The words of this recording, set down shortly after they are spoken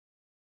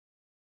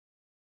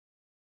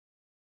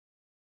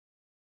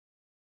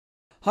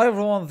Hi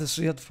everyone, this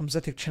is Riyad from the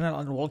Tech channel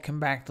and welcome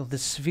back to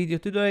this video.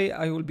 Today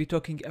I will be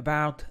talking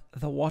about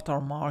the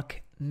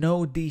Watermark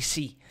No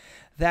DC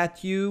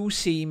that you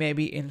see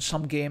maybe in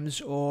some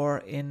games or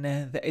in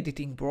the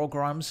editing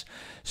programs.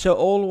 So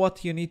all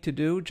what you need to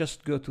do,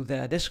 just go to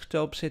the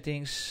desktop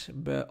settings,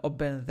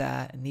 open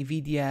the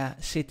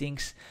NVIDIA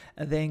settings,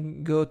 and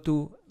then go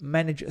to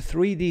manage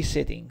 3D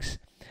settings.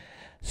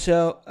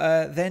 So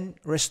then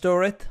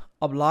restore it,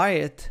 apply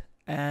it,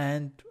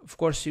 and of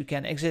course you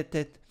can exit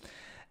it,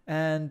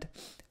 and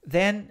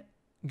then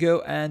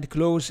go and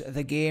close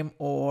the game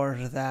or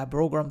the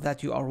program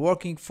that you are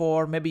working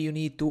for. Maybe you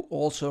need to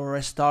also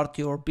restart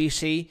your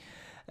PC.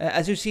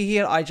 As you see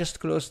here, I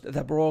just closed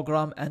the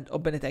program and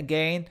open it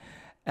again,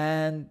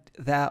 and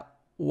the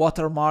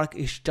watermark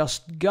is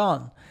just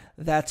gone.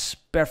 That's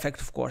perfect,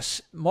 of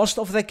course. Most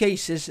of the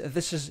cases,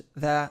 this is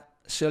the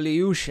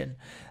solution.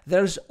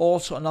 There's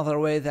also another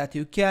way that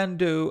you can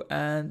do,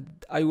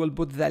 and I will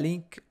put the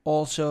link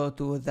also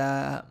to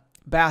the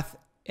path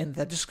in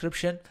the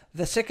description.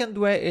 The second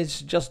way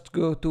is just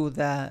go to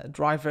the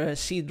driver,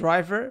 C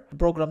driver,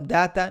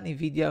 ProgramData,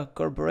 NVIDIA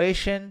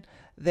Corporation,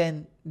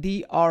 then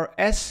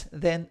DRS,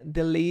 then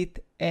delete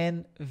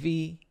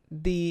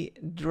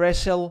NVD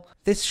Dressel.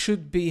 This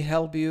should be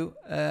help you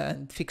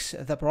and fix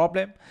the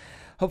problem.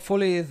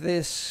 Hopefully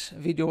this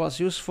video was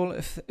useful.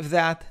 If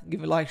that,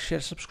 give a like, share,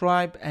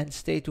 subscribe, and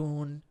stay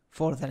tuned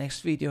for the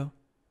next video.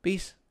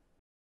 Peace.